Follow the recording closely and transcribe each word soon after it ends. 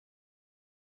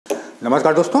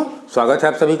नमस्कार दोस्तों, स्वागत है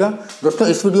आप सभी का। दोस्तों,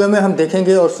 इस वीडियो में हम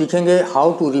देखेंगे और सीखेंगे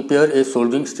how to repair A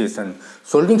soldering station.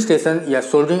 Soldering station या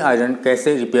सोल्डरिंग आयरन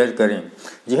कैसे रिपेयर करें।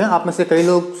 जी हाँ, आप में से कई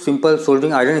लोग सिंपल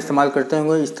सोल्डरिंग आयरन इस्तेमाल करते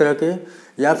होंगे इस तरह के,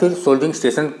 या फिर सोल्डरिंग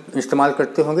स्टेशन इस्तेमाल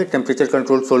करते होंगे, टेम्परेचर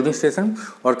कंट्रोल सोल्डरिंग स्टेशन।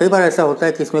 और कई बार ऐसा होता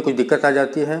है कि इसमें कुछ दिक्कत आ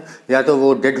जाती है, या तो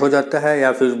वो डेड हो जाता है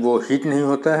या फिर वो हीट नहीं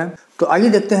होता है। तो आइए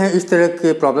देखते हैं इस तरह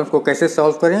के प्रॉब्लम्स को कैसे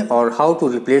सॉल्व करें और how to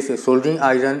replace A soldering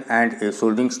iron and A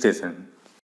soldering station.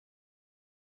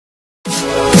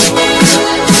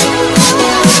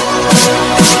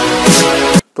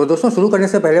 तो दोस्तों, शुरू करने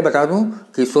से पहले बता दूं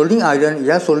कि सोल्डरिंग आयरन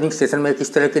या सोल्डरिंग स्टेशन में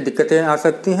किस तरह की दिक्कतें आ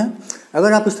सकती हैं।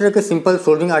 अगर आप इस तरह के सिंपल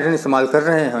सोल्डरिंग आयरन इस्तेमाल कर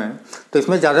रहे हैं तो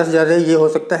इसमें ज़्यादा से ज़्यादा ये हो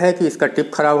सकता है कि इसका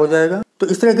टिप खराब हो जाएगा। तो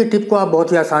इस तरह की टिप को आप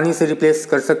बहुत ही आसानी से रिप्लेस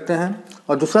कर सकते हैं।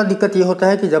 और दूसरा दिक्कत ये होता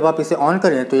है कि जब आप इसे ऑन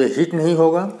करें तो ये हीट नहीं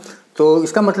होगा। तो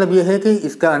इसका मतलब ये है कि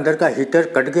इसका अंदर का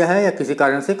हीटर कट गया है या किसी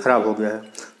कारण से ख़राब हो गया है।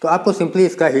 तो आपको सिंपली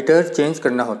इसका हीटर चेंज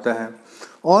करना होता है।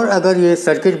 और अगर ये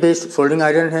सर्किट बेस्ड सोल्डरिंग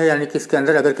आयरन है, यानी कि इसके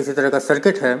अंदर अगर किसी तरह का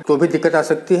सर्किट है, तो भी दिक्कत आ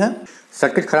सकती है।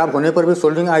 सर्किट खराब होने पर भी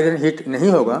सोल्डरिंग आयरन हीट नहीं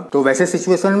होगा। तो वैसे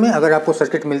सिचुएशन में अगर आपको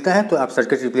सर्किट मिलता है तो आप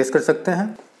सर्किट रिप्लेस कर सकते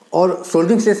हैं। और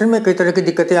सोल्डरिंग स्टेशन में कई तरह की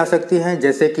दिक्कतें आ सकती हैं,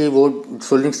 जैसे कि वो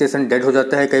सोल्डरिंग स्टेशन डेड हो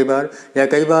जाता है कई बार, या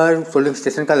कई बार सोल्डरिंग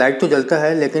स्टेशन का लाइट तो जलता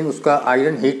है लेकिन उसका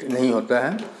आयरन हीट नहीं होता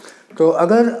है। तो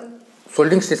अगर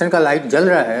सोल्डरिंग स्टेशन का लाइट जल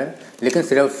रहा है लेकिन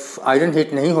सिर्फ आयरन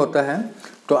हीट नहीं होता है,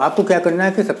 तो आपको क्या करना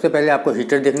है कि सबसे पहले आपको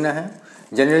हीटर देखना है।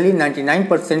 जनरली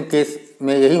 99% केस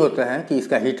में यही होता है कि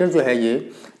इसका हीटर जो है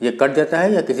ये कट जाता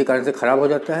है या किसी कारण से ख़राब हो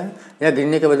जाता है या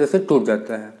गिरने की वजह से टूट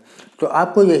जाता है। तो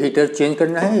आपको ये हीटर चेंज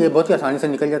करना है। ये बहुत ही आसानी से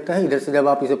निकल जाता है। इधर से जब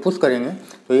आप इसे पुश करेंगे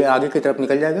तो ये आगे की तरफ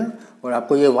निकल जाएगा और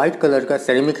आपको ये वाइट कलर का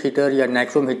सेरेमिक हीटर या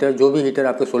नाइक्रोम हीटर, जो भी हीटर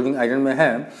आपके सोल्डरिंग आयरन में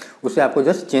है, उसे आपको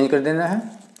जस्ट चेंज कर देना है।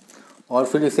 और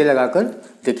फिर इसे लगाकर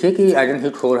देखिए कि आयरन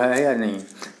हीट हो रहा है या नहीं।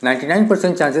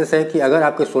 99% चांसेस है कि अगर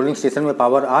आपके सोल्डरिंग स्टेशन में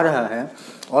पावर आ रहा है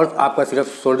और आपका सिर्फ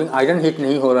सोल्डरिंग आयरन हीट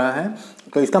नहीं हो रहा है,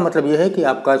 तो इसका मतलब ये है कि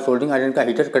आपका सोल्डरिंग आयरन का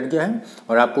हीटर कट गया है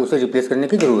और आपको उसे रिप्लेस करने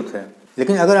की ज़रूरत है।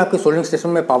 लेकिन अगर आपके सोल्डरिंग स्टेशन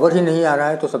में पावर ही नहीं आ रहा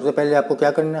है तो सबसे पहले आपको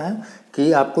क्या करना है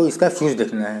कि आपको इसका फ्यूज़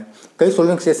देखना है। कई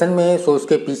सोल्डरिंग स्टेशन में सोर्स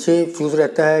के पीछे फ्यूज़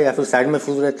रहता है, या फिर साइड में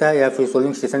फ्यूज़ रहता है, या फिर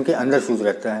सोल्डरिंग स्टेशन के अंदर फ्यूज़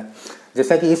रहता है।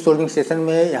 जैसा कि इस सोल्डरिंग स्टेशन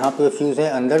में यहाँ पे फ्यूज़ है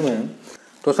अंदर में।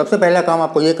 तो सबसे पहला काम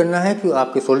आपको ये करना है कि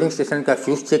आपके सोल्डरिंग स्टेशन का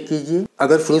फ्यूज़ चेक कीजिए।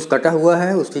 अगर फ्यूज़ कटा हुआ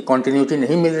है, उसकी कंटिन्यूटी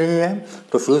नहीं मिल रही है,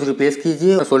 तो फ्यूज़ रिप्लेस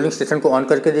कीजिए और सोल्डरिंग स्टेशन को ऑन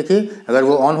करके देखिए। अगर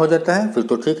वो ऑन हो जाता है फिर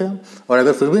तो ठीक है, और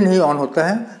अगर फिर भी नहीं ऑन होता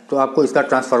है तो आपको इसका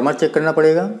ट्रांसफार्मर चेक करना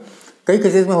पड़ेगा। कई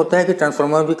केसेस में होता है कि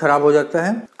ट्रांसफार्मर भी ख़राब हो जाता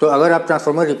है। तो अगर आप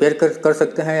ट्रांसफार्मर रिपेयर कर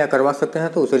सकते हैं या करवा सकते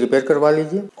हैं तो उसे रिपेयर करवा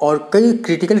लीजिए। और कई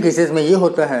क्रिटिकल केसेस में ये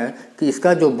होता है कि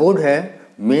इसका जो बोर्ड है,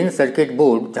 मेन सर्किट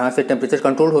बोर्ड जहाँ से टेम्परेचर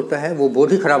कंट्रोल होता है, वो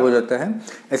बोर्ड ही ख़राब हो जाता है।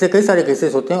 ऐसे कई सारे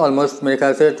केसेस होते हैं। ऑलमोस्ट मेरे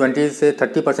ख्याल से 20 से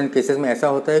 30% केसेस में ऐसा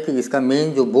होता है कि इसका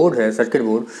मेन जो बोर्ड है, सर्किट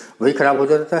बोर्ड, वही ख़राब हो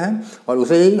जाता है और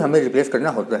उसे ही हमें रिप्लेस करना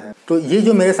होता है। तो ये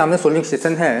जो मेरे सामने सोल्डरिंग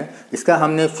स्टेशन है, इसका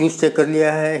हमने फ्यूज़ चेक कर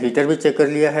लिया है, हीटर भी चेक कर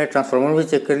लिया है, ट्रांसफार्मर भी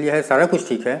चेक कर लिया है, सारा कुछ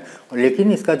ठीक है।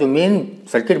 लेकिन इसका जो मेन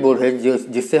सर्किट बोर्ड है,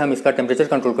 जिससे हम इसका टेम्परेचर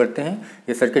कंट्रोल करते हैं,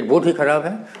 ये सर्किट बोर्ड ही ख़राब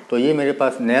है। तो ये मेरे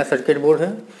पास नया सर्किट बोर्ड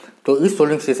है। तो इस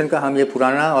सोल्डरिंग स्टेशन का हम ये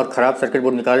पुराना और ख़राब सर्किट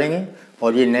बोर्ड निकालेंगे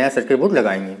और ये नया सर्किट बोर्ड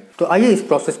लगाएंगे। तो आइए इस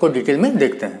प्रोसेस को डिटेल में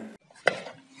देखते हैं।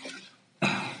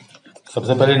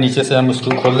 सबसे पहले नीचे से हम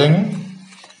स्क्रू खोल लेंगे।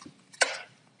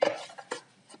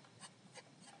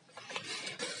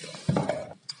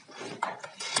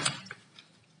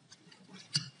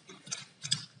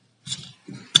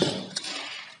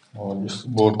 और इस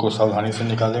बोर्ड को सावधानी से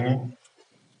निकालेंगे।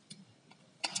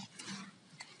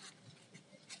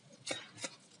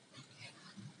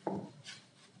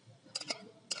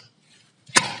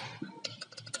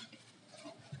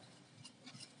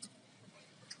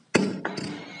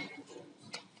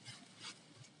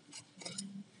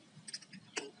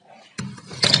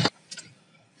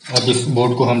 अब इस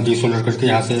बोर्ड को हम डीसोल्डर करके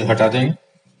यहाँ से हटा देंगे।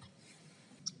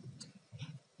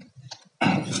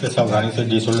 इसे सावधानी से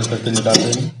डीसोल्डर करके निकाल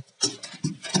देंगे।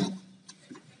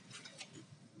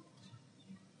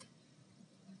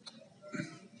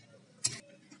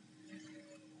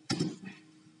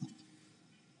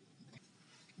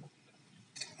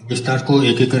 इस तार को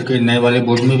एक एक करके नए वाले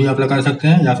बोर्ड में भी आप लगा सकते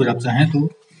हैं, या फिर आप चाहें तो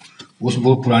उस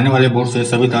बोर्ड पुराने वाले बोर्ड से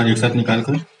सभी तार एक साथ निकाल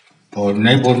कर और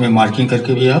नए बोर्ड में मार्किंग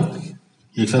करके भी आप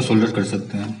एक साथ सोल्डर कर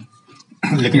सकते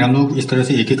हैं। लेकिन हम लोग इस तरह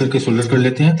से एक एक करके सोल्डर कर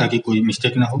लेते हैं ताकि कोई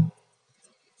मिस्टेक ना हो।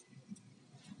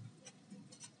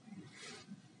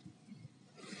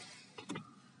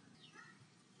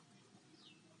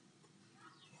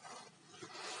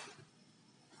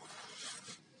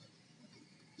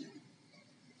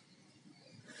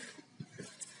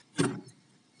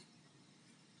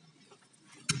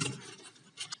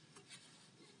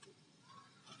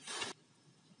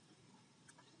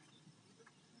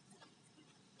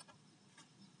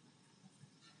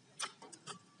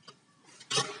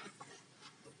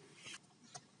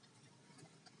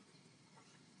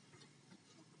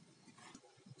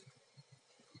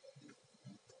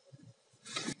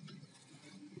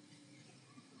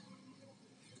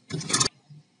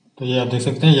 तो ये आप देख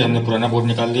सकते हैं, ये हमने पुराना बोर्ड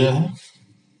निकाल लिया है।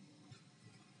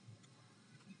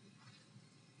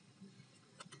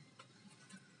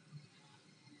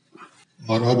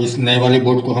 और अब इस नए वाले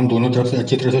बोर्ड को हम दोनों तरफ से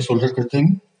अच्छी तरह से सोल्डर कर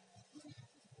देंगे।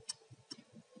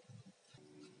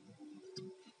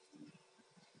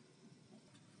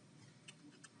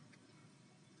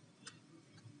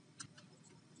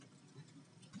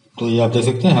 तो ये आप देख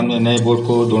सकते हैं, हमने नए बोर्ड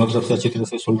को दोनों तरफ से अच्छी तरह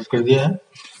से सोल्डर कर दिया है।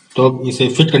 तो अब इसे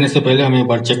फिट करने से पहले हम एक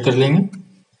बार चेक कर लेंगे।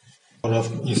 और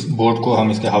अब इस बोर्ड को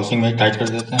हम इसके हाउसिंग में टाइट कर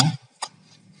देते हैं।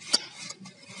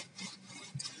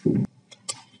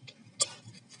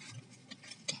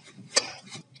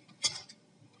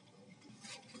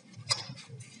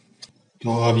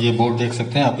 तो अब ये बोर्ड देख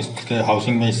सकते हैं आप, इसके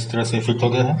हाउसिंग में इस तरह से फिट हो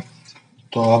गया है।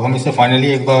 तो अब हम इसे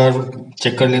फाइनली एक बार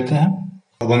चेक कर लेते हैं।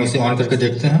 अब हम इसे ऑन करके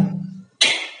देखते हैं।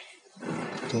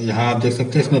 तो यहाँ आप देख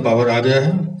सकते हैं इसमें पावर आ गया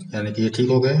है, यानी कि ये ठीक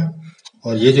हो गया है।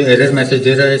 और ये जो एरर मैसेज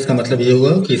दे रहा है, इसका मतलब ये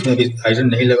हुआ कि इसमें अभी आयरन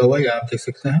नहीं लगा हुआ है, यहाँ आप देख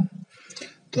सकते हैं।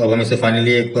 तो अब हम इसे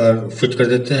फाइनली एक बार फिट कर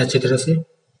देते हैं अच्छी तरह से।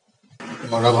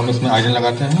 और अब हम इसमें आयरन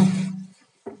लगाते हैं।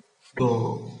 तो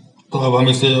अब हम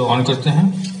इसे ऑन करते हैं।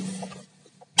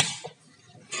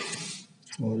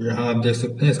 और यहाँ आप देख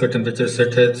सकते हैं इसका टेम्परेचर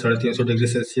सेट है 350 डिग्री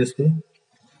सेल्सियस पे।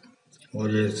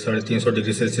 और ये 350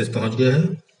 डिग्री सेल्सियस पहुँच गया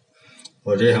है।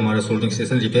 और ये हमारा सोल्डरिंग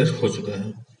स्टेशन रिपेयर हो चुका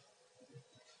है।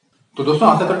 तो दोस्तों,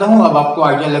 आशा करता हूँ अब आपको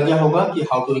आइडिया लग गया होगा कि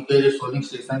how to repair soldering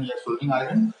station या सोल्डरिंग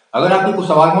आयरन। अगर आपके कुछ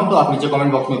सवाल हो तो आप नीचे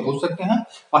कमेंट बॉक्स में पूछ सकते हैं।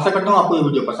 आशा करता हूँ आपको ये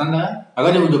वीडियो पसंद आया।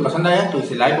 अगर ये वीडियो पसंद आया तो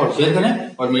इसे लाइक और शेयर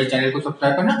करें और मेरे चैनल को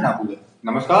सब्सक्राइब करना ना भूलें।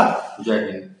 नमस्कार,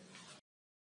 जय हिंद।